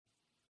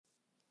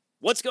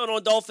What's going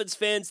on, Dolphins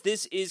fans?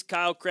 This is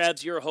Kyle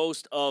Krabs, your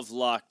host of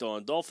Locked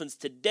On Dolphins.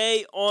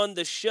 Today on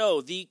the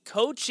show, the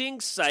coaching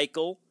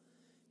cycle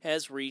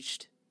has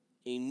reached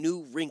a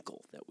new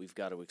wrinkle that we've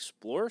got to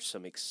explore.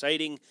 Some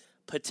exciting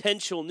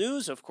potential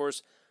news. Of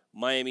course,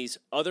 Miami's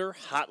other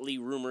hotly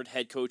rumored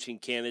head coaching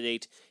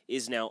candidate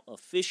is now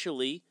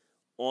officially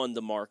on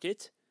the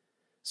market.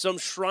 Some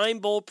Shrine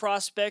Bowl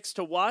prospects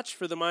to watch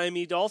for the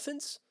Miami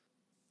Dolphins.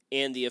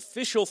 And the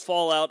official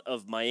fallout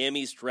of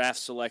Miami's draft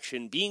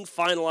selection being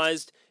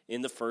finalized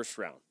in the first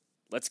round.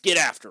 Let's get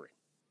after it.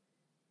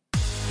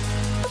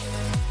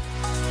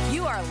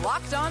 You are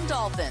Locked On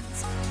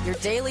Dolphins, your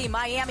daily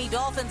Miami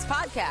Dolphins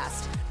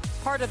podcast,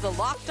 part of the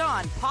Locked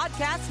On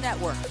Podcast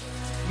Network,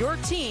 your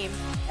team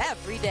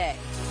every day.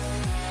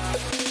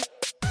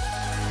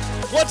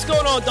 What's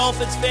going on,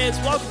 Dolphins fans?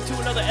 Welcome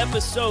to another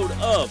episode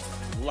of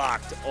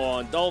Locked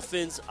On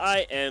Dolphins.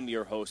 I am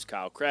your host,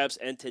 Kyle Krabs,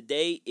 and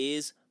today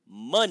is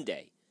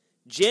Monday,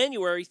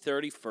 January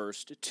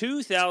 31st,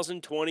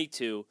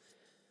 2022.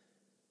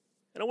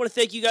 And I want to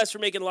thank you guys for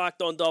making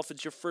Locked On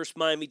Dolphins your first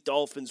Miami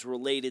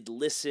Dolphins-related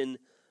listen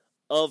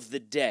of the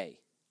day.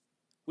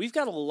 We've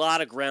got a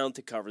lot of ground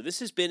to cover. This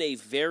has been a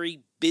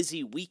very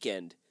busy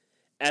weekend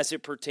as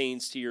it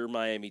pertains to your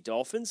Miami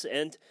Dolphins,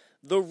 and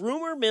the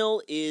rumor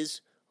mill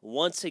is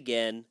once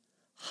again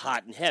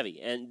hot and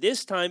heavy. And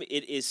this time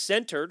it is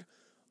centered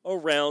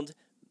around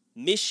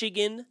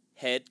Michigan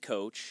head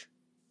coach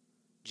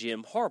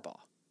Jim Harbaugh.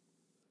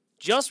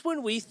 Just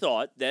when we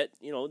thought that,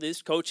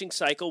 this coaching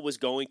cycle was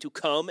going to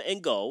come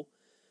and go,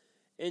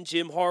 and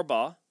Jim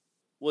Harbaugh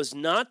was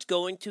not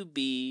going to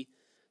be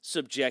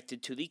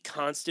subjected to the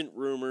constant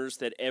rumors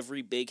that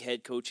every big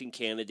head coaching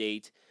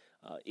candidate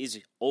is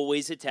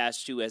always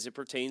attached to as it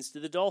pertains to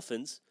the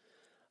Dolphins,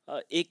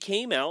 it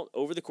came out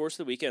over the course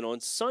of the weekend on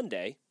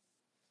Sunday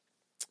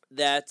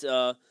that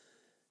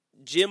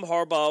Jim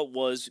Harbaugh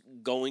was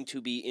going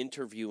to be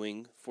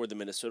interviewing for the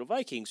Minnesota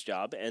Vikings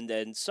job, and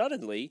then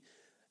suddenly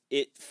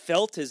it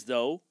felt as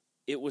though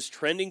it was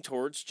trending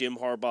towards Jim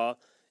Harbaugh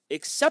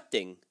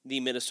accepting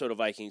the Minnesota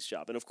Vikings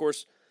job. And of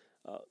course,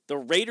 the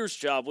Raiders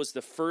job was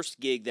the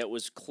first gig that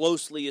was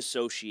closely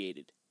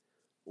associated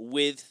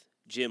with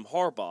Jim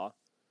Harbaugh,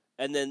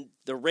 and then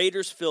the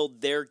Raiders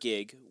filled their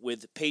gig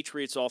with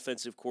Patriots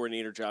offensive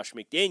coordinator Josh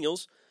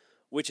McDaniels,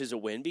 which is a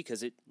win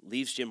because it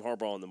leaves Jim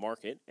Harbaugh on the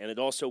market, and it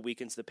also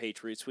weakens the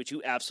Patriots, which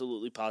you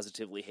absolutely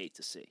positively hate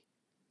to see.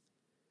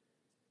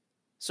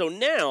 So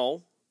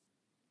now,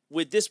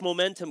 with this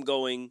momentum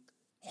going,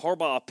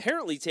 Harbaugh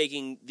apparently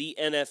taking the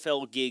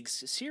NFL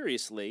gigs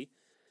seriously,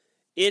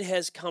 it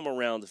has come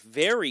around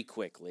very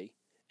quickly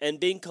and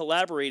been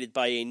collaborated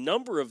by a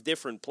number of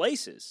different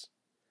places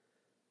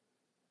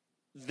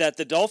that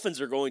the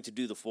Dolphins are going to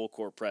do the full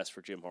court press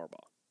for Jim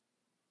Harbaugh.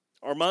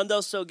 Armando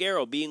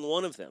Salguero being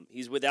one of them.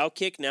 He's with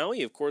Outkick now.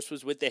 He, of course,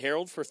 was with the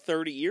Herald for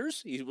 30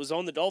 years. He was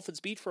on the Dolphins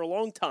beat for a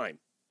long time.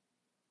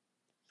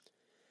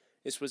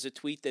 This was a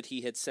tweet that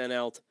he had sent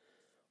out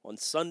on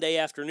Sunday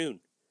afternoon.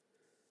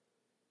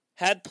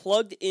 Had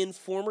plugged in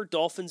former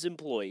Dolphins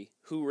employee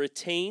who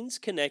retains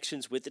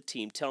connections with the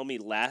team tell me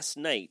last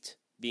night,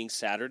 being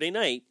Saturday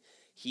night,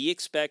 he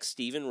expects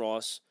Stephen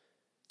Ross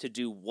to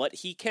do what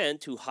he can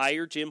to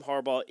hire Jim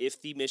Harbaugh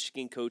if the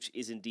Michigan coach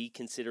is indeed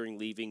considering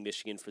leaving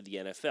Michigan for the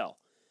NFL.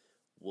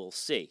 We'll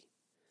see.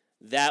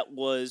 That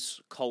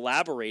was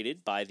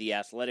collaborated by The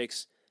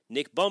Athletic's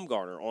Nick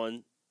Baumgartner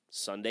on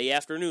Sunday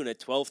afternoon at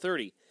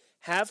 12:30.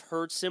 Have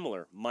heard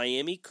similar.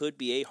 Miami could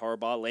be a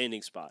Harbaugh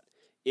landing spot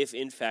if,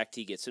 in fact,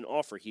 he gets an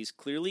offer. He's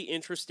clearly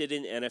interested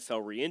in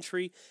NFL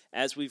reentry,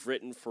 as we've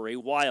written for a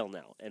while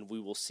now, and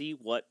we will see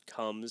what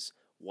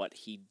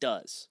he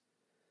does.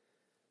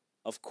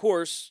 Of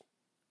course,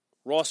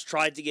 Ross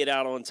tried to get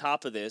out on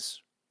top of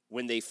this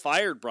when they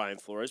fired Brian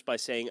Flores by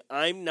saying,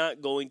 I'm not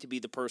going to be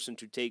the person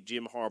to take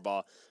Jim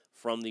Harbaugh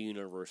from the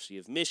University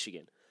of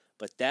Michigan.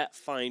 But that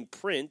fine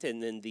print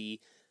and then the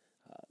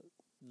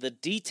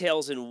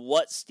details in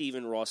what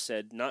Stephen Ross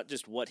said, not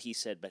just what he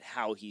said, but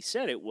how he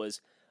said it,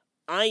 was,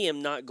 I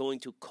am not going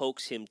to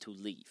coax him to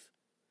leave.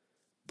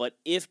 But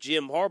if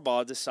Jim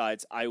Harbaugh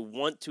decides I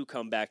want to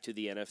come back to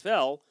the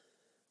NFL,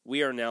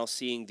 we are now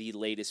seeing the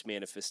latest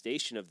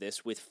manifestation of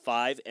this with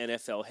 5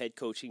 NFL head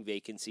coaching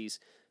vacancies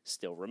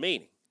still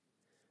remaining.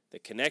 The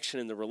connection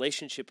and the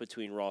relationship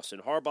between Ross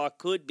and Harbaugh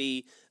could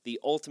be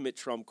the ultimate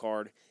trump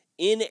card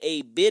in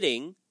a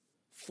bidding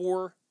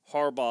for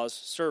Harbaugh's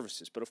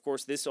services. But of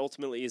course, this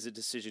ultimately is a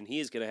decision he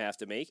is going to have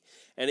to make,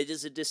 and it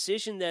is a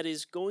decision that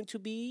is going to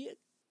be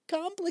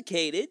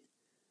complicated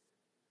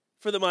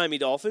for the Miami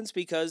Dolphins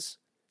because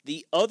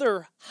the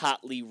other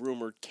hotly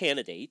rumored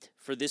candidate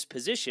for this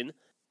position,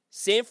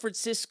 San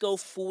Francisco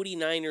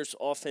 49ers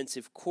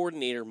offensive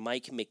coordinator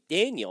Mike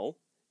McDaniel,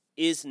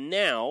 is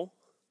now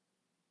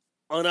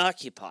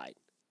unoccupied.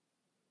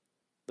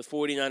 The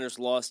 49ers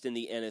lost in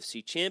the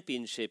NFC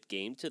Championship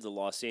game to the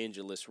Los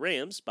Angeles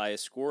Rams by a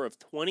score of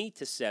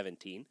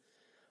 20-17,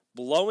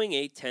 blowing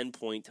a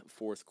 10-point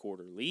fourth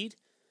quarter lead,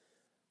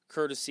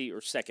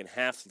 second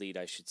half lead,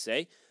 I should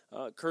say,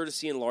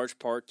 courtesy in large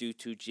part due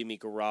to Jimmy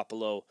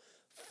Garoppolo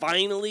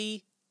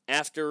finally,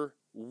 after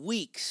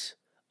weeks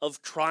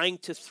of trying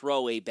to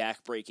throw a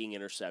back-breaking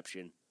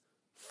interception,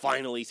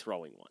 finally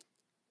throwing one.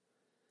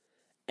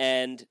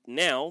 And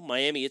now,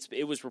 Miami,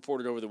 it was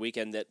reported over the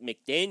weekend that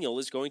McDaniel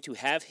is going to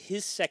have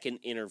his second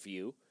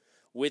interview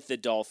with the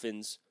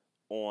Dolphins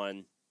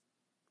on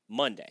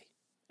Monday.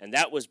 And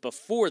that was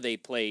before they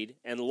played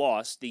and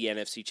lost the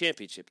NFC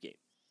Championship game.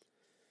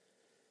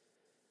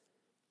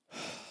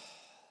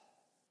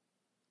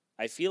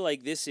 I feel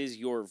like this is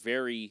your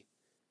very,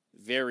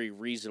 very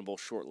reasonable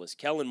shortlist.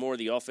 Kellen Moore,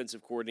 the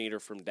offensive coordinator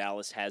from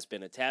Dallas, has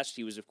been attached.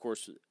 He was, of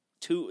course,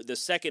 the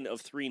second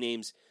of three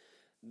names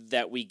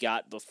that we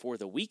got before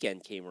the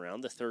weekend came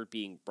around, the third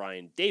being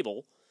Brian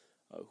Daboll,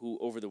 who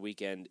over the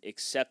weekend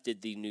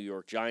accepted the New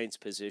York Giants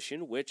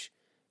position, which,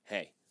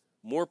 hey,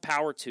 more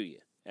power to you.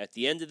 At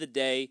the end of the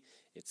day,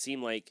 it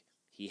seemed like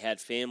he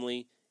had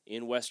family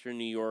in Western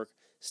New York.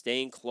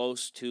 Staying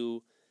close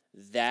to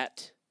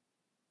that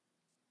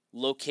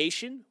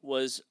location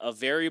was a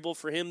variable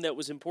for him that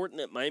was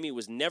important that Miami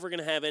was never going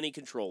to have any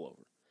control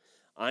over.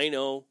 I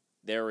know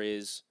there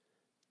is,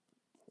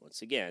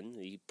 once again,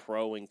 the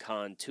pro and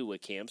con Tua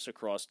camps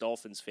across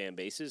Dolphins fan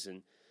bases,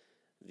 and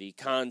the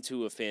con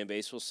Tua fan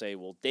base will say,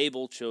 well,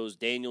 Daboll chose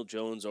Daniel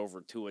Jones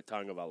over Tua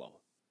Tagovailoa.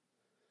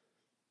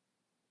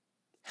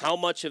 How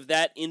much of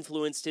that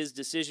influenced his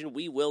decision,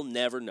 we will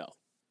never know.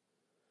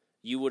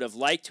 You would have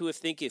liked to have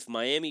think if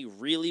Miami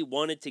really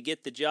wanted to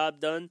get the job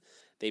done,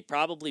 they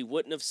probably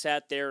wouldn't have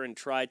sat there and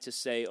tried to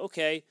say,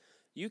 okay,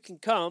 you can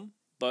come,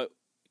 but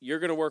you're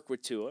going to work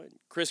with Tua.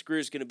 Chris Grier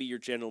is going to be your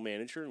general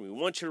manager, and we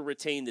want you to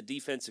retain the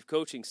defensive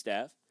coaching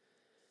staff.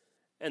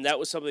 And that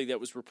was something that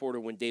was reported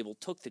when Daboll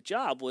took the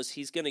job, was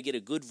he's going to get a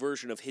good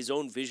version of his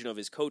own vision of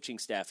his coaching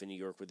staff in New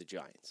York with the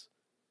Giants.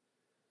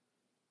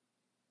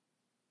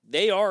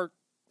 They are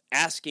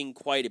asking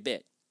quite a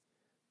bit.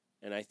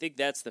 And I think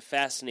that's the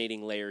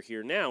fascinating layer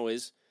here now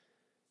is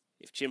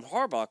if Jim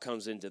Harbaugh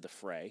comes into the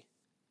fray,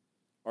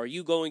 are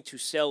you going to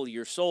sell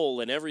your soul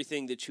and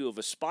everything that you have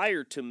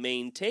aspired to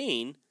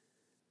maintain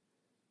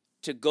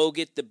to go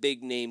get the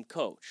big name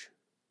coach?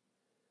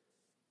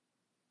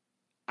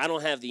 I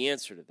don't have the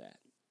answer to that.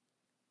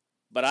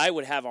 But I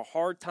would have a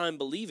hard time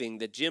believing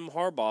that Jim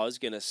Harbaugh is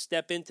going to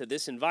step into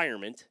this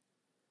environment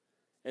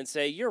and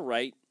say, you're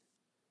right,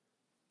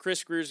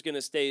 Chris Grier is going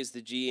to stay as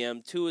the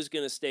GM, Tua is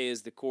going to stay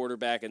as the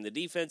quarterback, and the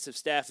defensive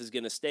staff is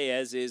going to stay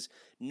as is.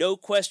 No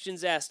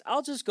questions asked.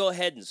 I'll just go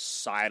ahead and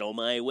sidle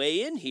my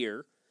way in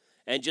here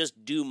and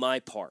just do my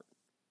part.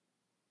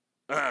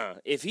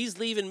 If he's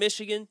leaving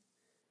Michigan,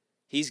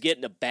 he's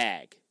getting a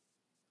bag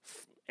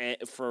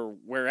for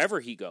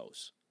wherever he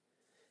goes.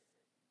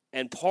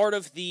 And part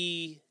of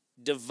the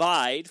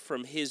divide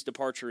from his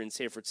departure in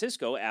San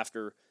Francisco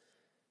after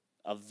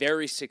a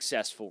very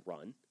successful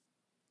run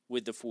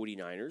with the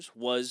 49ers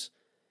was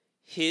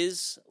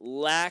his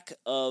lack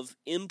of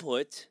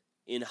input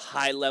in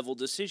high-level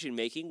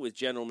decision-making with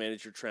general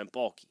manager Trent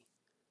Baalke.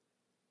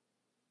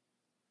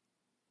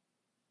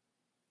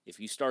 If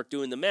you start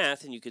doing the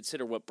math and you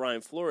consider what Brian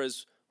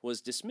Flores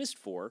was dismissed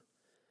for,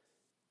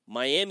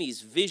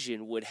 Miami's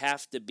vision would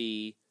have to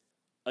be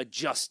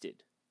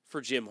adjusted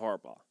for Jim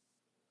Harbaugh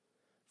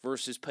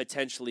versus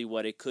potentially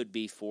what it could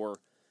be for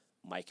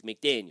Mike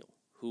McDaniel,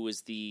 who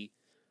is the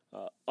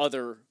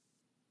other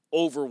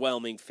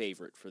overwhelming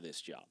favorite for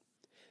this job.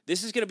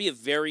 This is going to be a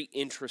very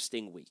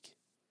interesting week.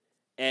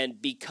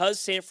 And because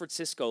San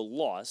Francisco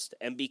lost,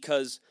 and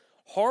because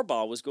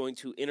Harbaugh was going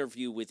to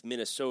interview with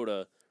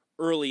Minnesota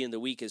early in the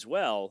week as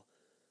well,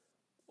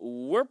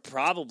 we're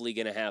probably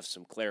going to have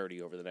some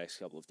clarity over the next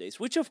couple of days,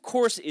 which of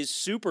course is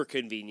super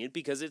convenient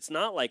because it's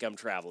not like I'm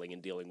traveling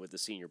and dealing with the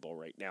Senior Bowl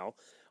right now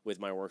with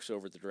my works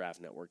over at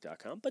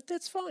thedraftnetwork.com, but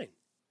that's fine.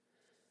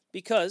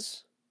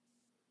 Because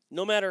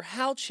no matter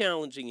how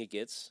challenging it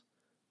gets,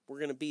 we're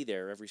going to be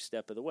there every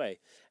step of the way.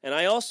 And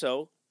I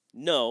also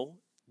know,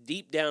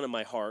 deep down in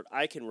my heart,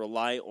 I can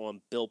rely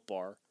on Built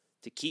Bar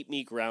to keep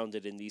me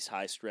grounded in these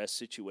high-stress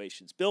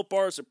situations. Built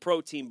Bar is a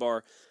protein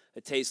bar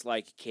that tastes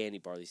like a candy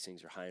bar. These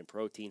things are high in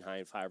protein, high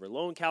in fiber,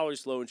 low in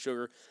calories, low in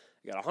sugar.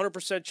 They got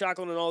 100%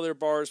 chocolate in all their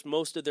bars.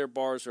 Most of their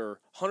bars are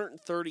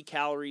 130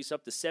 calories,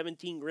 up to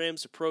 17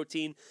 grams of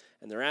protein,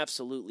 and they're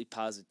absolutely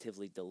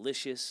positively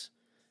delicious.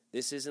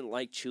 This isn't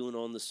like chewing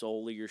on the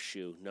sole of your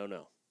shoe.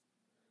 No.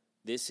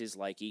 This is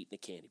like eating a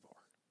candy bar.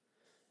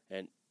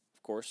 And,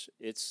 of course,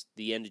 it's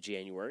the end of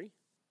January.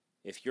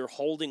 If you're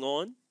holding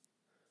on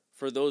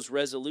for those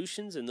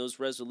resolutions, and those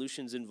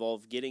resolutions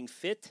involve getting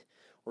fit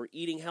or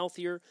eating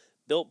healthier,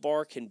 Built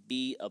Bar can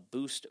be a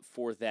boost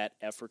for that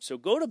effort. So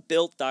go to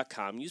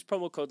Built.com, use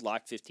promo code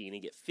LOCK15,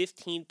 and get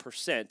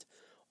 15%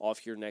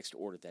 off your next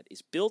order. That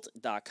is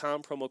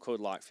Built.com, promo code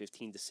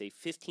LOCK15 to save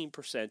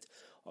 15%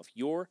 off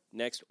your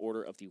next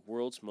order of the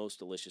world's most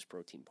delicious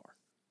protein bar.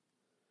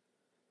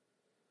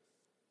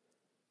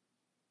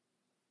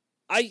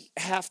 I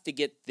have to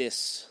get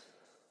this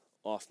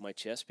off my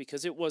chest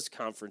because it was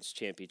conference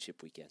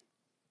championship weekend.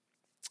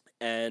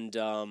 And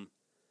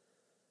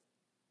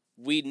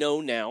we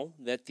know now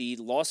that the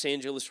Los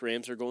Angeles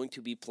Rams are going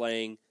to be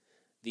playing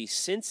the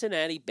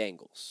Cincinnati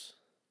Bengals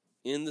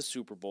in the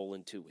Super Bowl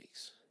in 2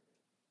 weeks,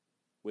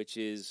 which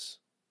is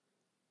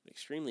an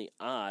extremely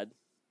odd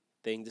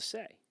thing to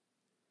say.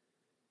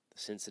 The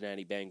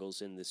Cincinnati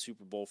Bengals in the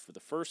Super Bowl for the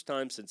first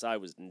time since I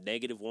was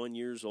 -1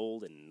 years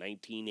old in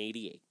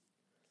 1988.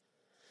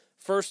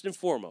 First and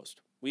foremost,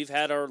 we've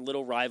had our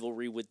little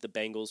rivalry with the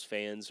Bengals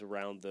fans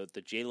around the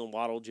Jalen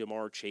Waddle,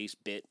 Jamar Chase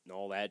bit and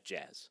all that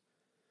jazz.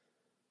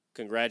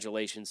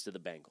 Congratulations to the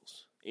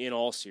Bengals, in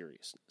all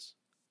seriousness.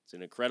 It's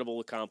an incredible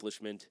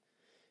accomplishment.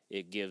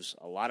 It gives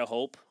a lot of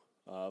hope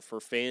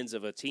for fans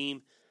of a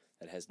team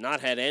that has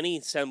not had any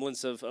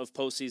semblance of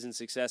postseason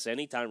success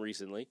anytime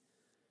recently,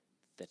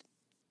 that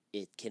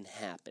it can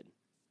happen.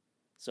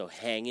 So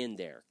hang in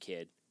there,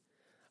 kid.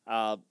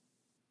 But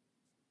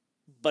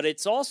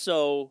it's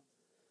also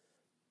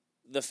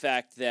the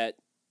fact that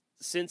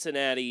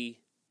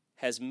Cincinnati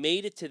has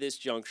made it to this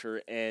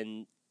juncture,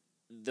 and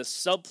the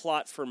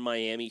subplot for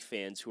Miami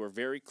fans who are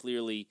very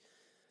clearly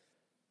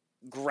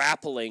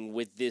grappling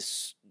with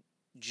this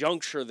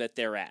juncture that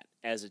they're at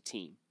as a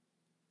team,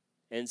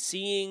 and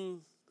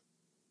seeing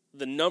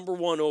the number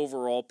 1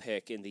 overall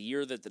pick in the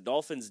year that the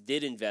Dolphins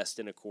did invest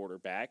in a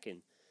quarterback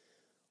and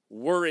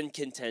were in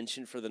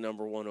contention for the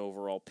number 1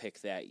 overall pick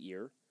that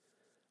year.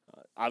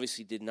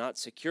 Obviously did not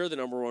secure the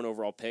number 1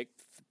 overall pick,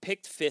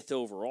 picked 5th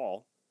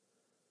overall.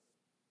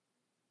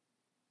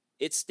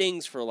 It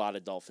stings for a lot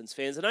of Dolphins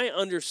fans, and I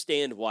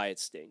understand why it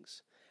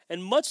stings.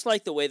 And much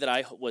like the way that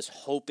I was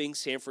hoping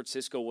San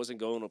Francisco wasn't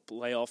going on a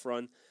playoff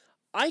run,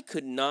 I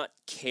could not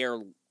care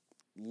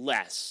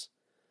less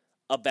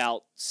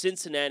about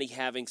Cincinnati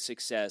having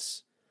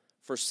success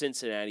for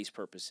Cincinnati's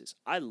purposes.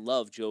 I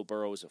love Joe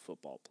Burrow as a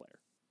football player,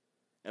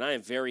 and I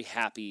am very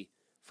happy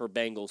for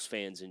Bengals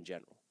fans in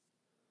general.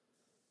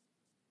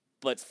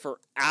 But for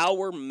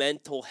our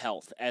mental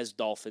health as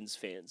Dolphins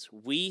fans,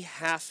 we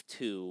have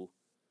to,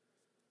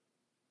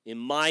 in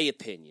my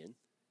opinion,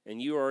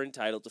 and you are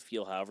entitled to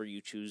feel however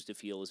you choose to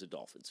feel as a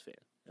Dolphins fan,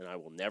 and I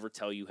will never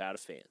tell you how to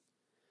fan.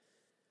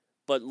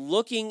 But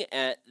looking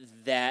at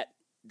that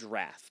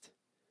draft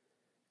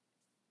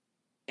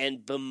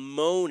and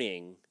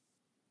bemoaning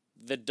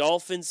the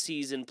Dolphins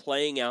season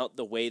playing out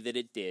the way that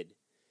it did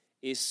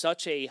is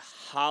such a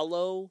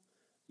hollow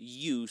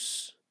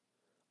use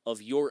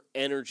of your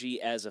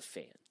energy as a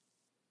fan,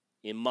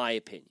 in my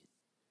opinion.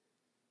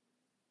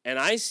 And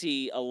I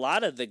see a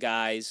lot of the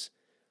guys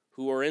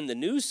who are in the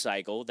news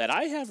cycle that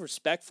I have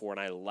respect for and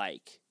I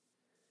like,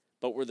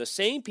 but were the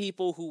same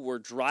people who were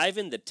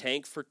driving the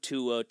tank for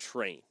Tua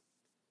train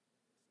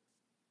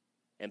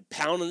and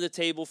pounding the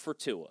table for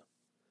Tua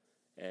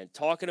and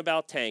talking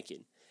about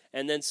tanking.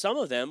 And then some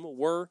of them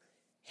were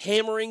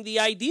hammering the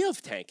idea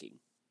of tanking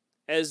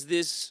as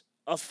this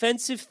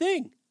offensive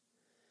thing.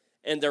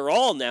 And they're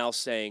all now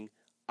saying,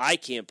 I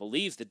can't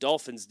believe the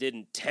Dolphins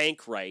didn't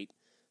tank right,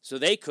 so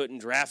they couldn't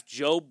draft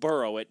Joe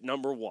Burrow at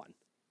number 1.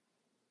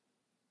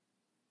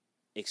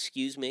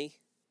 Excuse me?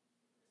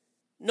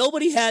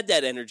 Nobody had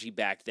that energy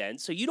back then,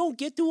 so you don't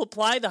get to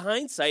apply the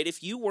hindsight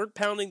if you weren't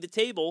pounding the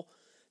table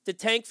to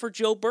tank for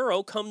Joe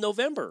Burrow come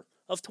November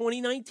of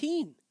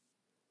 2019.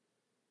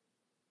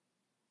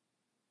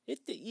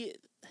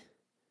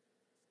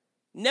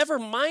 Never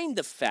mind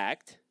the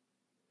fact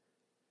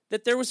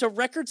that there was a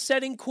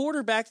record-setting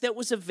quarterback that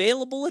was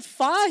available at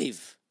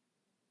 5.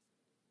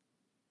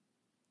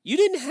 You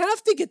didn't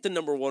have to get the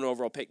number 1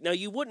 overall pick. Now,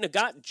 you wouldn't have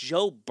got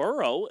Joe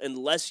Burrow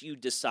unless you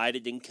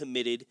decided and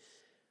committed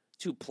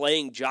to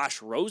playing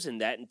Josh Rosen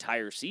that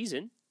entire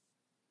season.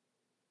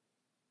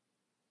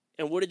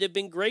 And would it have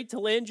been great to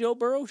land Joe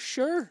Burrow?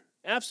 Sure,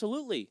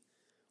 absolutely.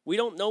 We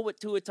don't know what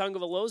Tua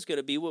Tagovailoa is going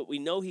to be. What we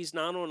know, he's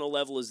not on a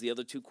level as the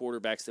other 2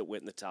 quarterbacks that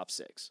went in the top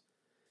 6.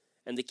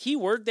 And the key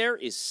word there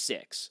is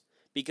 6.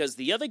 Because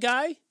the other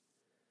guy,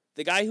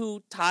 the guy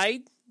who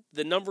tied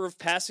the number of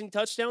passing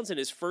touchdowns in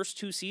his first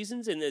 2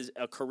 seasons in his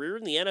career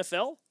in the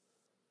NFL,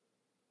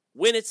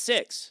 went at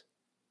 6.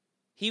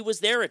 He was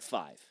there at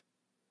 5.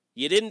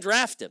 You didn't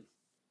draft him.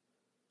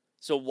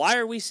 So why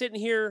are we sitting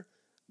here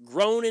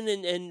groaning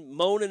and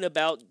moaning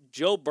about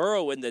Joe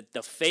Burrow and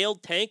the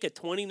failed tank of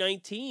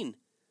 2019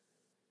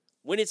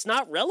 when it's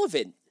not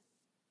relevant?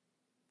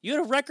 You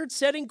had a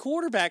record-setting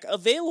quarterback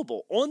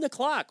available on the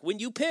clock when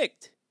you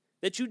picked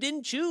that you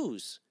didn't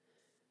choose.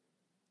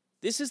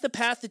 This is the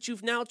path that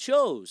you've now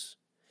chose.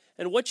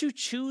 And what you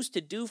choose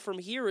to do from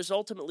here is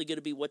ultimately going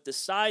to be what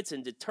decides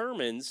and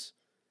determines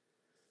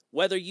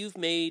whether you've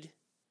made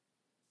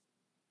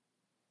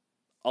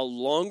a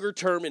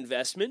longer-term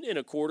investment in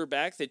a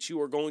quarterback that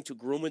you are going to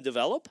groom and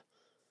develop,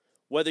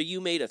 whether you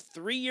made a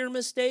 3-year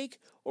mistake,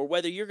 or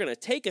whether you're going to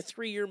take a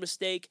 3-year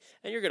mistake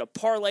and you're going to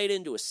parlay it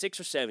into a 6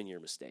 or 7-year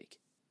mistake.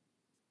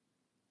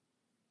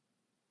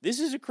 This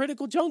is a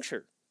critical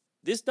juncture.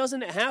 This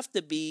doesn't have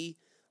to be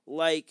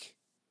like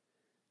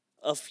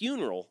a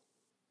funeral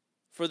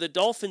for the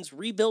Dolphins'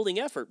 rebuilding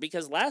effort,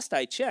 because last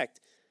I checked,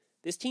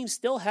 this team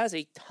still has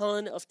a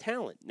ton of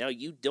talent. Now,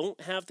 you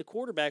don't have the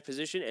quarterback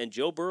position, and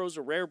Joe Burrow's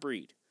a rare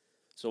breed.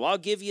 So I'll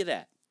give you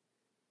that.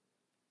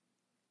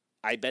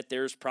 I bet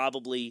there's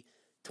probably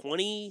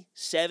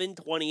 27,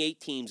 28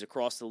 teams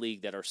across the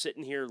league that are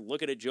sitting here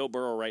looking at Joe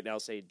Burrow right now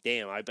saying,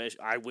 damn,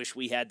 I wish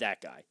we had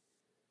that guy.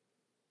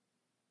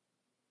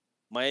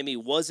 Miami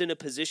was in a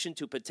position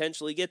to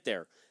potentially get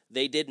there.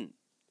 They didn't.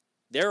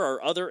 There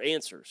are other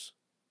answers.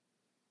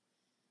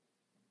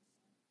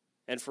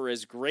 And for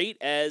as great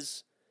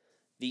as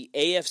the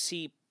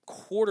AFC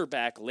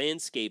quarterback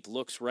landscape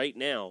looks right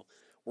now,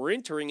 we're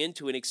entering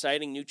into an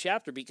exciting new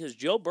chapter because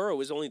Joe Burrow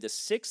is only the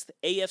 6th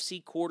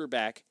AFC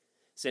quarterback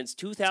since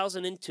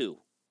 2002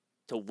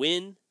 to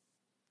win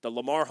the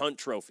Lamar Hunt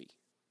Trophy.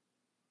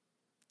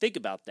 Think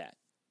about that.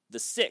 The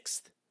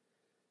 6th.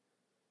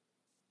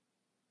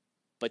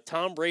 But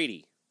Tom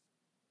Brady,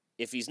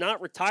 if he's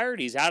not retired,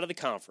 he's out of the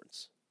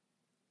conference.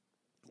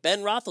 Ben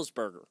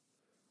Roethlisberger,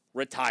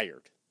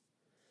 retired.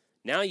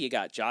 Now you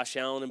got Josh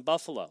Allen in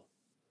Buffalo.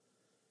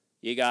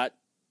 You got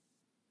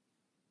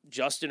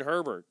Justin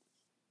Herbert,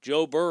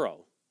 Joe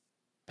Burrow,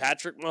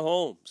 Patrick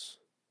Mahomes.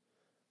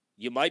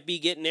 You might be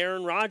getting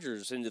Aaron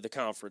Rodgers into the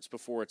conference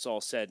before it's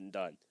all said and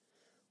done.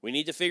 We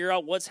need to figure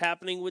out what's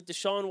happening with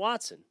Deshaun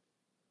Watson.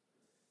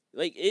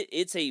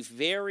 It's a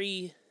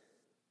very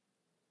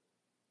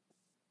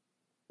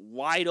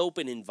wide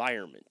open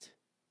environment.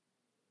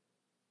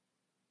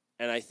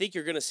 And I think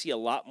you're going to see a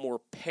lot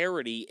more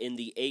parity in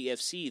the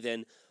AFC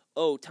than,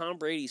 Tom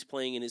Brady's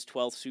playing in his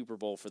 12th Super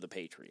Bowl for the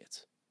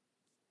Patriots.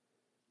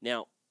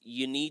 Now,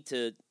 you need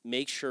to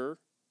make sure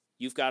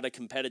you've got a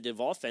competitive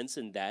offense,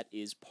 and that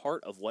is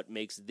part of what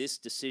makes this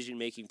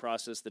decision-making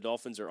process the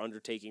Dolphins are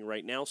undertaking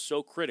right now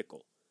so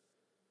critical.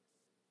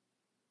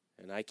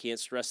 And I can't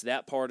stress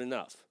that part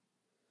enough.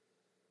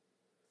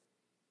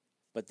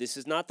 But this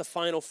is not the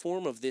final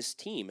form of this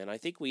team, and I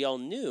think we all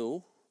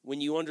knew when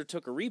you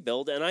undertook a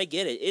rebuild, and I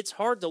get it. It's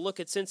hard to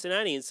look at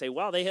Cincinnati and say,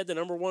 wow, they had the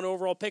number 1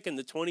 overall pick in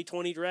the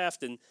 2020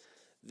 draft, and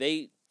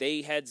they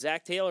had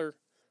Zach Taylor.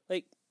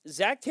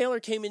 Zach Taylor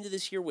came into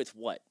this year with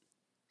what?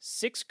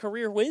 6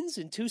 career wins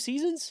in 2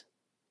 seasons?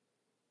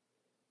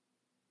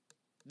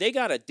 They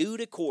got a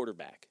dude at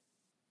quarterback,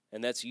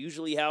 and that's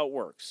usually how it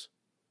works.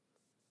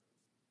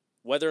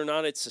 Whether or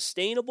not it's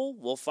sustainable,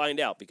 we'll find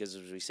out, because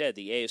as we said,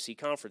 the AFC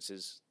conference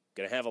is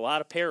going to have a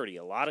lot of parity,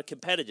 a lot of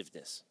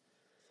competitiveness.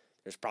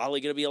 There's probably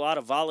going to be a lot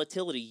of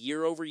volatility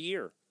year over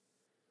year.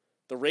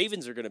 The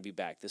Ravens are going to be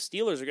back. The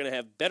Steelers are going to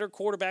have better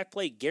quarterback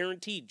play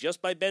guaranteed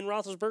just by Ben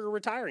Roethlisberger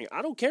retiring.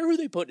 I don't care who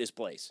they put in his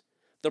place.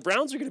 The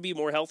Browns are going to be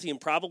more healthy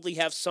and probably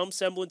have some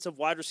semblance of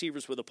wide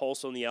receivers with a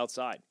pulse on the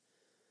outside.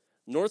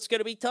 North's going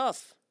to be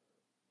tough.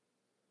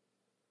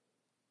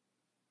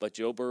 But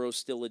Joe Burrow's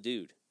still a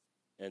dude.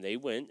 And they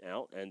went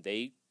out and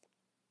they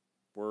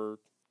were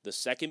the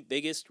second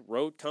biggest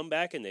road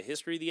comeback in the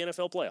history of the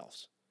NFL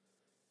playoffs.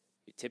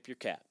 You tip your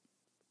cap.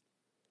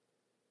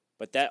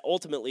 But that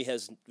ultimately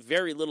has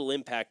very little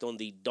impact on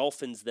the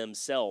Dolphins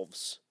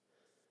themselves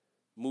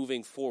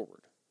moving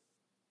forward.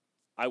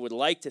 I would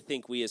like to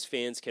think we as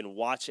fans can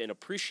watch and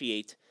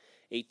appreciate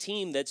a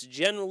team that's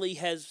generally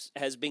has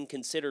been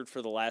considered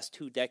for the last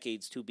 2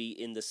 decades to be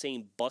in the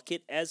same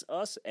bucket as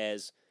us,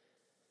 as,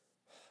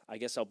 I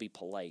guess I'll be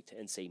polite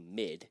and say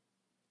mid,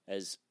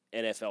 as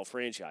NFL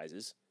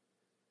franchises,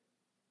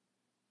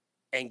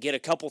 and get a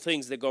couple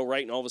things that go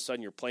right and all of a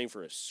sudden you're playing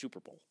for a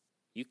Super Bowl.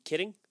 You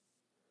kidding?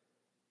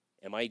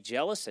 Am I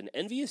jealous and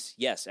envious?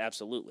 Yes,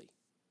 absolutely.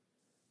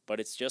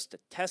 But it's just a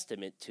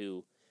testament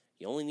to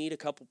you only need a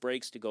couple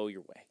breaks to go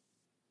your way.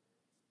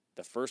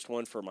 The first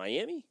one for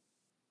Miami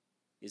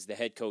is the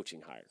head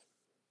coaching hire.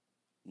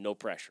 No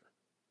pressure.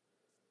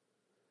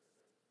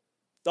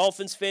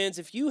 Dolphins fans,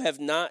 if you have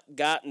not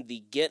gotten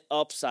the Get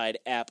Upside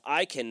app,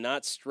 I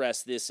cannot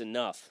stress this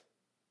enough.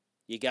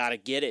 You got to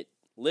get it.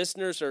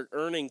 Listeners are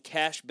earning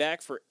cash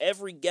back for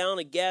every gallon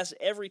of gas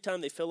every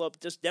time they fill up.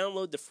 Just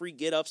download the free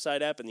Get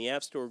Upside app in the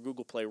App Store or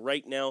Google Play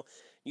right now.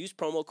 Use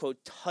promo code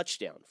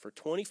TOUCHDOWN for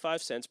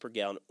 25 cents per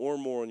gallon or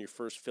more on your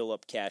first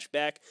fill-up cash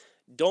back.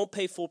 Don't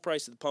pay full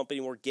price at the pump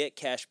anymore. Get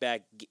cash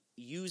back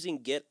using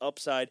Get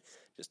Upside.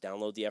 Just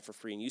download the app for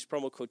free and use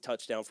promo code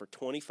TOUCHDOWN for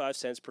 25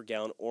 cents per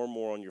gallon or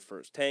more on your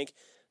first tank.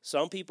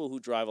 Some people who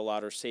drive a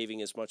lot are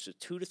saving as much as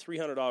 $200 to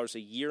 $300 a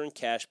year in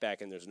cash back,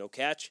 and there's no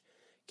catch.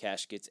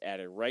 Cash gets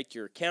added right to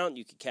your account.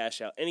 You can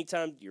cash out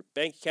anytime, your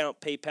bank account,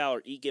 PayPal,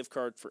 or e-gift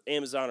card for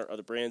Amazon or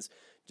other brands.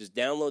 Just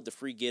download the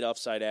free Get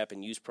Upside app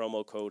and use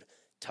promo code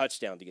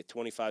TOUCHDOWN to get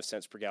 25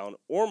 cents per gallon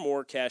or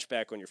more cash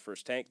back on your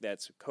first tank.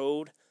 That's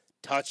code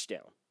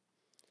TOUCHDOWN.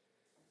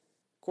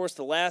 Of course,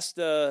 the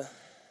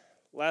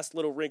last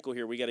little wrinkle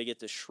here, we got to get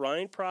the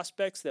Shrine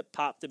prospects that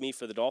popped to me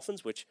for the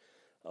Dolphins, which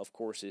of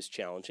course is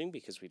challenging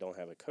because we don't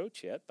have a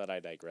coach yet, but I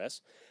digress.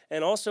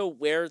 And also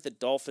where the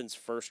Dolphins'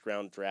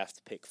 first-round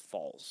draft pick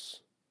falls,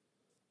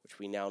 which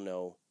we now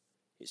know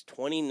is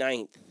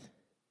 29th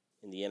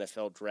in the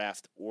NFL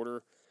draft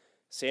order.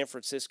 San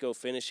Francisco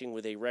finishing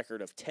with a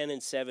record of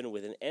 10-7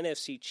 with an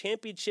NFC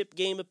Championship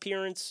game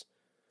appearance.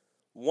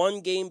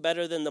 1 game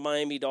better than the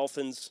Miami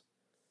Dolphins,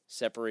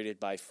 separated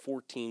by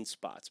 14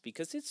 spots,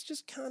 because it's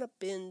just kind of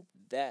been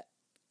that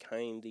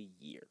kind of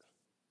year.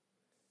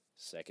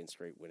 Second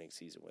straight winning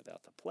season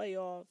without the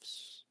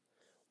playoffs.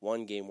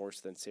 One game worse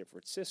than San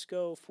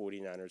Francisco.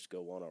 49ers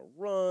go on a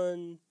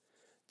run,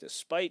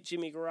 despite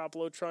Jimmy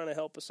Garoppolo trying to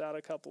help us out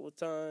a couple of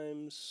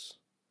times.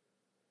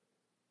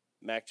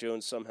 Mac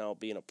Jones somehow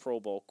being a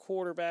Pro Bowl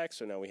quarterback,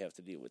 so now we have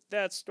to deal with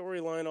that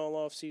storyline all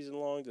off season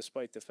long,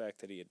 despite the fact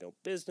that he had no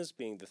business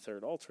being the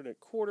third alternate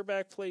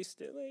quarterback placed.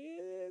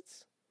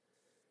 It's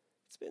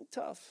been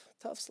tough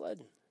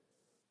sledding.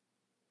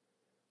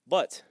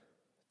 But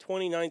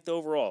 29th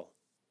overall,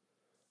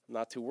 I'm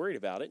not too worried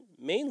about it,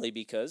 mainly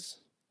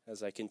because,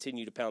 as I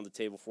continue to pound the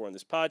table for on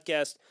this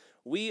podcast,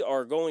 we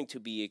are going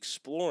to be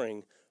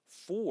exploring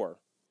 4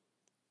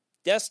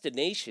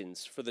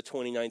 destinations for the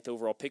 29th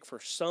overall pick for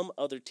some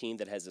other team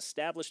that has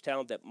established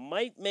talent that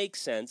might make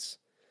sense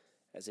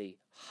as a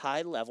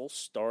high-level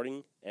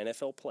starting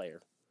NFL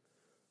player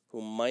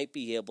who might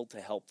be able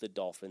to help the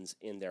Dolphins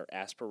in their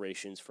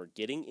aspirations for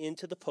getting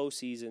into the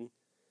postseason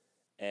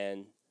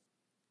and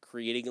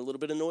creating a little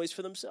bit of noise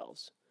for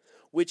themselves,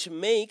 which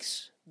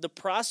makes the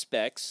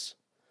prospects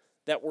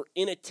that were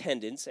in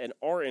attendance and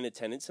are in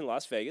attendance in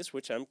Las Vegas,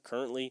 which I'm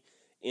currently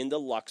in the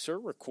Luxor,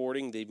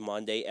 recording the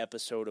Monday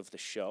episode of the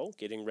show,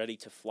 getting ready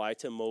to fly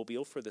to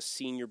Mobile for the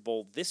Senior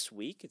Bowl this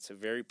week. It's a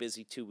very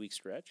busy 2-week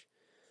stretch.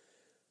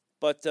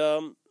 But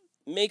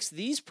makes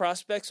these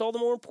prospects all the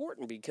more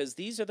important because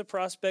these are the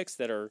prospects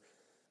that are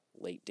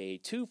late day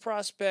 2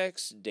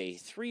 prospects, day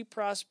 3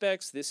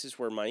 prospects. This is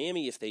where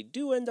Miami, if they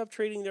do end up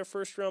trading their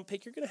first-round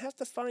pick, you're going to have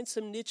to find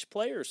some niche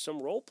players,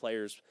 some role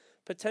players,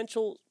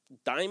 potential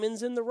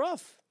diamonds in the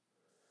rough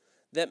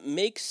that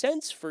make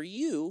sense for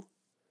you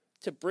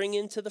to bring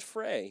into the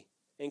fray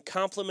and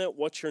complement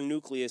what your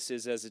nucleus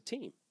is as a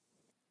team.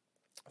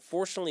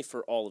 Fortunately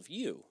for all of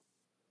you,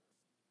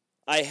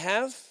 I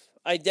have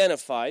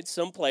identified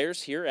some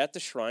players here at the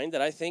Shrine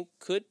that I think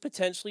could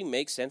potentially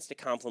make sense to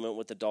complement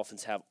what the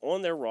Dolphins have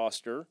on their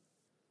roster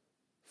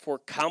for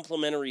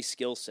complementary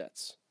skill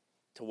sets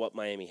to what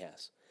Miami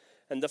has.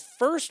 And the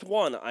first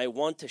one I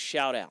want to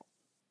shout out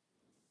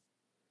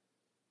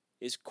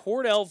is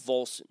Cordell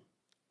Volson,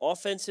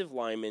 offensive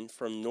lineman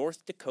from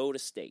North Dakota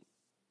State.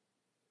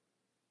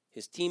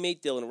 His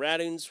teammate Dylan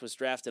Raduns was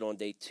drafted on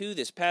day 2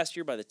 this past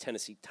year by the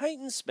Tennessee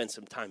Titans, spent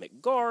some time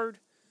at guard.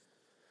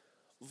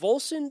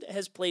 Volson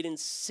has played in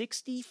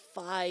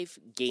 65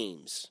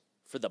 games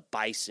for the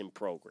Bison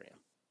program.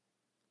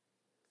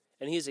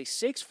 And he is a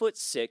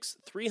 6'6",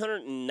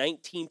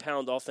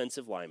 319-pound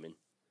offensive lineman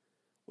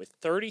with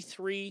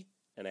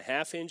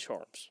 33.5-inch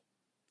arms.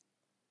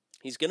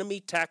 He's going to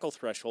meet tackle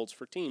thresholds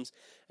for teams,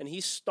 and he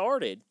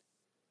started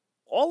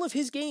all of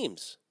his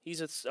games.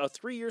 He's a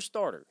 3-year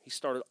starter. He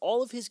started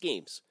all of his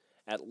games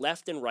at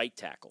left and right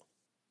tackle.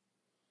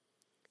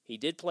 He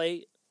did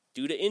play,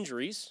 due to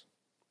injuries,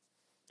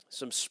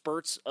 some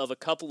spurts of a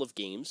couple of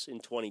games in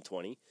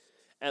 2020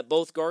 at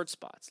both guard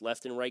spots,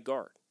 left and right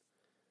guard.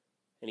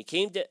 And he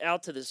came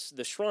out to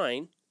the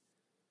Shrine,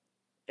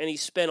 and he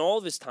spent all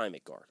of his time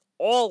at guard.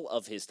 All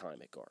of his time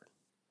at guard.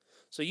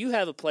 So you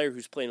have a player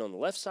who's playing on the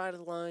left side of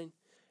the line, and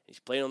he's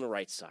playing on the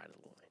right side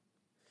of the line.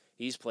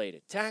 He's played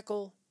at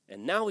tackle,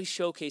 and now he's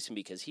showcasing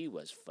because he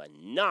was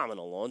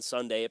phenomenal on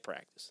Sunday at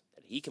practice,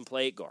 that he can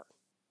play at guard.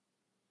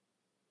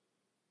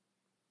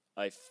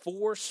 A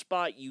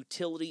 4-spot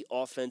utility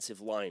offensive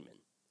lineman.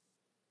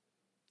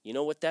 You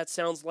know what that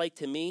sounds like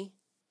to me?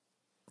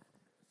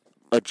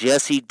 A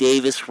Jesse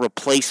Davis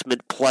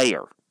replacement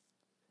player.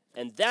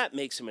 And that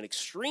makes him an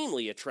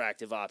extremely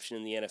attractive option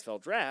in the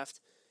NFL draft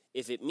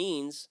if it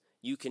means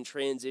you can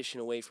transition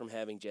away from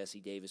having Jesse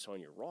Davis on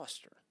your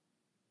roster.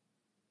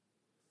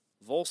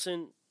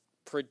 Volson,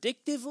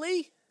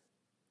 predictively,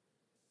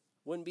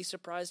 wouldn't be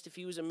surprised if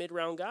he was a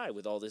mid-round guy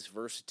with all this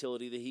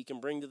versatility that he can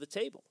bring to the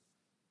table.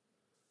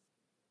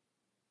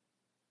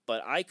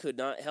 But I could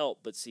not help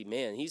but see,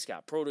 man, he's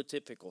got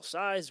prototypical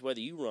size. Whether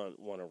you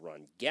want to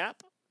run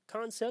gap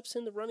concepts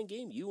in the running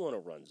game, you want to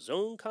run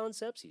zone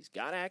concepts, he's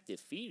got active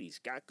feet, he's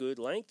got good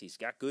length, he's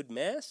got good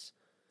mass.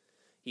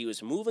 He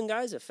was moving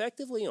guys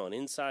effectively on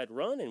inside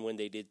run, and when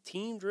they did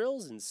team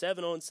drills in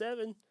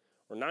 7-on-7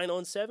 or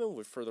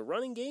 9-on-7 for the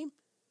running game,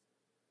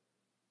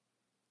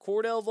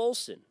 Cordell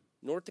Volson,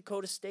 North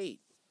Dakota State.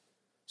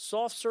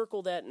 Soft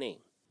circle that name.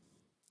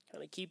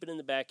 Kind of keep it in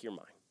the back of your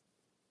mind.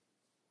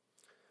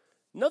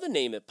 Another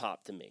name that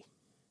popped to me.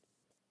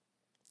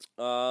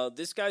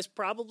 This guy's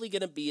probably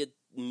going to be a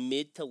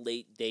mid to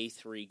late day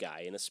 3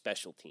 guy and a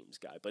special teams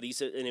guy. But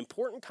he's an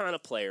important kind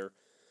of player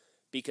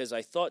because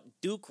I thought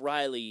Duke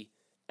Riley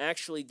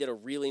actually did a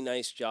really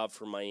nice job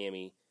for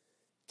Miami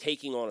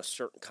taking on a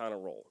certain kind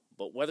of role.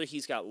 But whether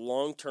he's got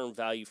long-term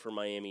value for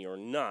Miami or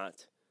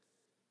not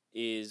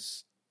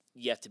is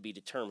yet to be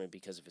determined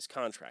because of his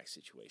contract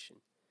situation.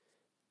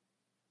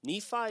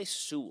 Nephi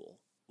Sewell,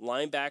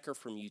 linebacker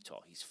from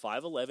Utah. He's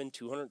 5'11",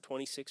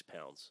 226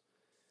 pounds.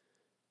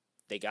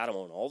 They got him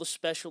on all the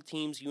special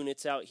teams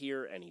units out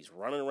here, and he's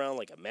running around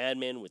like a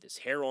madman with his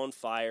hair on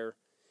fire.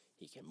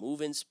 He can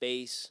move in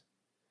space.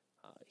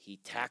 He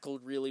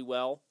tackled really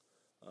well.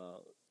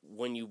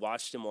 When you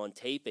watched him on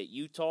tape at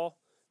Utah,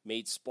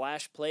 made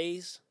splash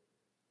plays.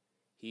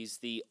 He's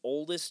the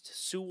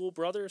oldest Sewell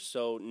brother,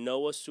 so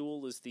Noah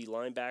Sewell is the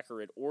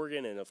linebacker at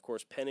Oregon, and of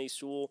course Penei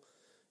Sewell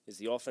is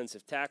the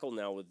offensive tackle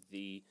now with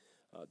the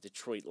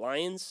Detroit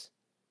Lions.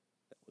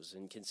 That was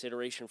in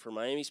consideration for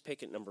Miami's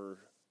pick at number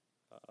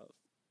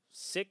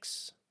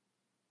 6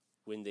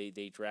 when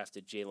they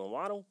drafted Jalen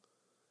Waddle.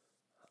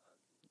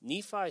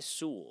 Nephi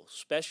Sewell,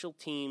 special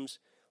teams.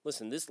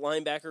 Listen, this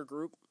linebacker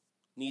group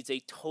needs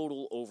a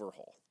total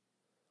overhaul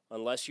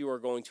unless you are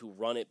going to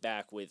run it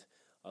back with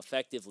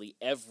effectively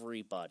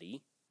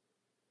everybody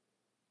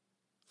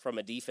from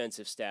a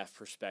defensive staff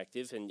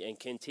perspective and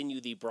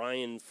continue the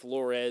Brian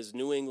Flores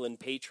New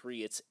England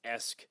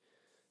Patriots-esque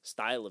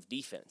style of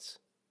defense.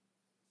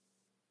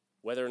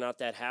 Whether or not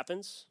that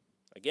happens,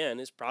 again,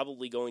 is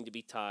probably going to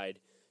be tied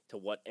to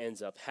what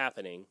ends up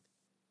happening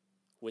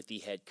with the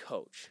head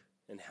coach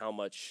and how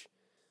much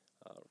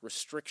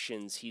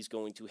restrictions he's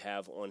going to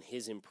have on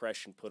his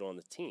impression put on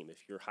the team.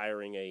 If you're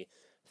hiring a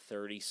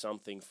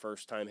 30-something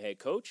first-time head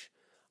coach,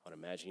 I would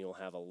imagine you'll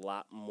have a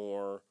lot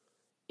more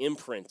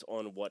imprint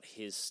on what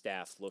his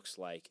staff looks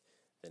like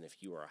than if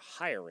you are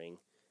hiring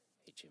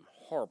a Jim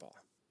Harbaugh.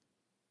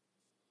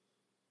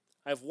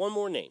 I have one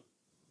more name.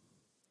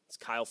 It's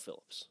Kyle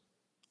Phillips,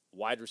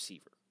 wide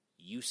receiver,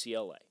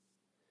 UCLA.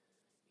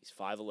 He's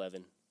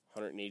 5'11",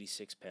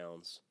 186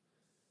 pounds.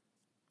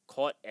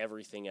 Caught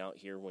everything out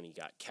here when he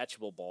got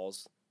catchable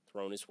balls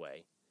thrown his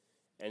way.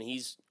 And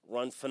he's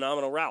run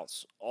phenomenal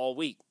routes all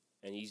week.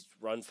 And he's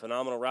run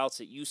phenomenal routes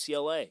at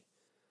UCLA.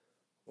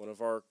 One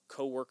of our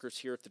co-workers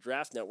here at the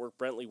Draft Network,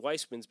 Brentley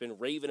Weissman's been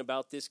raving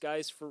about this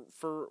guy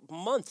for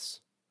months.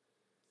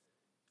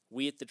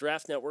 We at the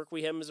Draft Network,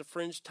 we have him as a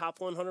fringe top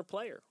 100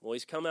 player. Well,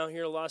 he's come out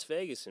here to Las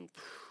Vegas, and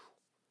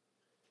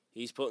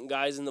he's putting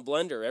guys in the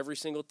blender every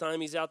single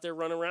time he's out there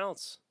running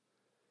routes.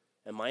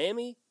 And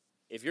Miami,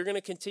 if you're going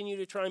to continue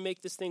to try and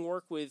make this thing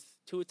work with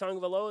Tua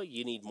Tagovailoa,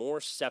 you need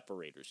more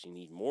separators. You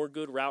need more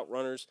good route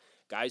runners,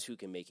 guys who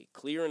can make it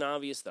clear and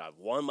obvious that I've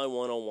won my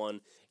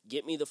one-on-one,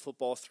 get me the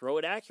football, throw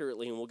it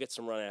accurately, and we'll get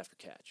some run after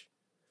catch.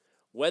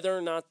 Whether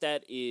or not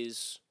that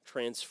is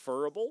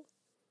transferable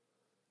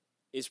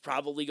is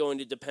probably going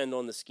to depend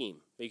on the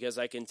scheme, because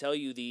I can tell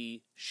you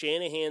the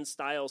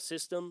Shanahan-style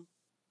system,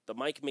 the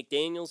Mike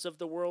McDaniels of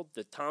the world,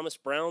 the Thomas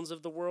Browns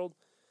of the world,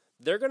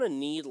 they're going to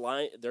need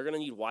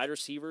wide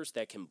receivers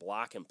that can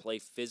block and play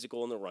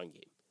physical in the run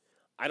game.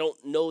 I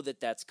don't know that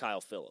that's Kyle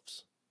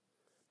Phillips,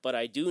 but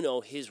I do know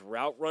his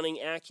route running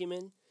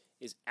acumen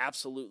is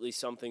absolutely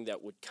something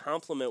that would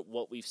complement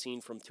what we've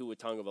seen from Tua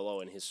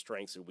Tagovailoa and his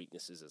strengths and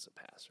weaknesses as a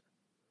passer.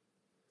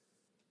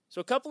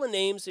 So a couple of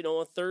names,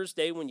 on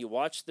Thursday when you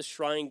watch the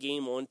Shrine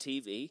game on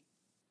TV,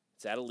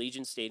 it's at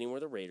Allegiant Stadium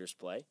where the Raiders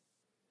play.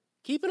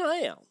 Keep an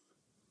eye out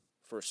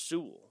for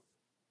Sewell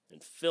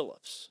and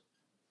Phillips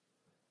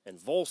and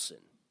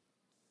Volson.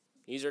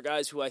 These are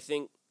guys who I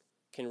think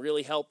can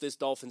really help this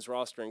Dolphins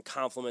roster and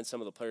complement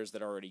some of the players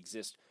that already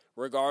exist,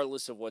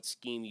 regardless of what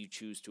scheme you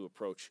choose to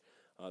approach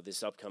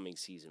this upcoming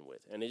season with.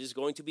 And it is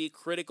going to be a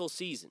critical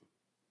season.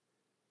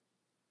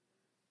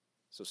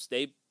 So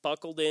stay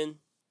buckled in.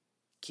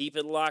 Keep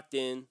it locked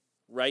in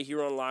right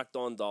here on Locked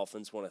On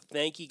Dolphins. Want to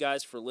thank you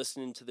guys for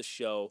listening to the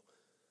show.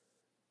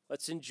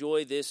 Let's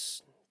enjoy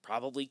this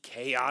probably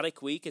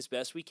chaotic week as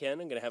best we can.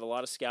 I'm going to have a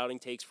lot of scouting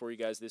takes for you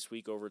guys this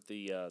week over at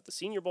the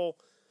Senior Bowl.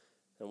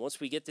 And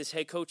once we get this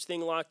head coach thing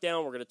locked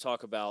down, we're going to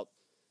talk about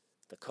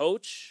the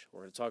coach,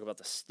 we're going to talk about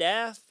the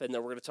staff, and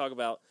then we're going to talk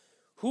about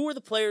who are the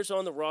players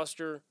on the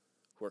roster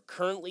who are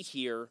currently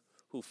here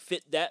who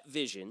fit that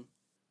vision,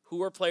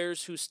 who are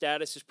players whose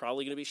status is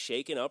probably going to be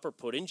shaken up or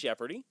put in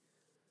jeopardy.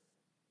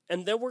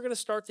 And then we're going to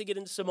start to get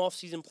into some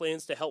offseason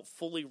plans to help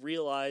fully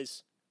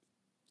realize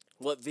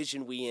what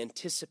vision we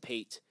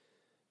anticipate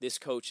this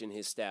coach and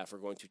his staff are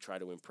going to try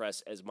to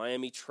impress as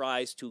Miami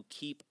tries to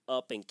keep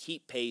up and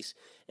keep pace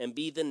and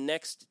be the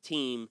next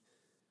team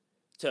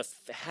to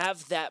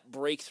have that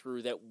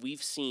breakthrough that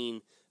we've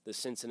seen the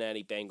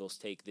Cincinnati Bengals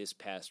take this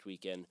past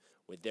weekend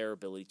with their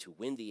ability to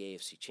win the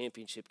AFC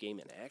Championship game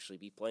and actually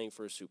be playing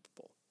for a Super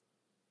Bowl.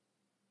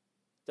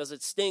 Does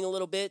it sting a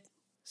little bit?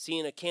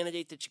 Seeing a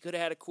candidate that you could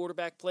have had a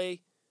quarterback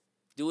play,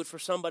 do it for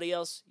somebody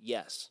else?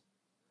 Yes.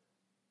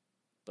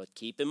 But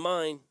keep in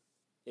mind,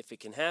 if it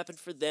can happen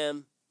for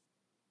them,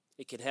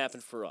 it can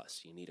happen for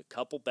us. You need a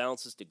couple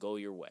bounces to go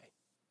your way.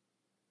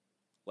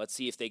 Let's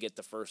see if they get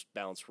the first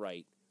bounce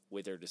right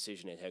with their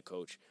decision at head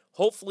coach.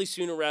 Hopefully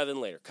sooner rather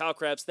than later. Kyle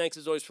Krabs, thanks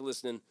as always for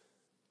listening.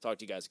 Talk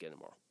to you guys again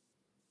tomorrow.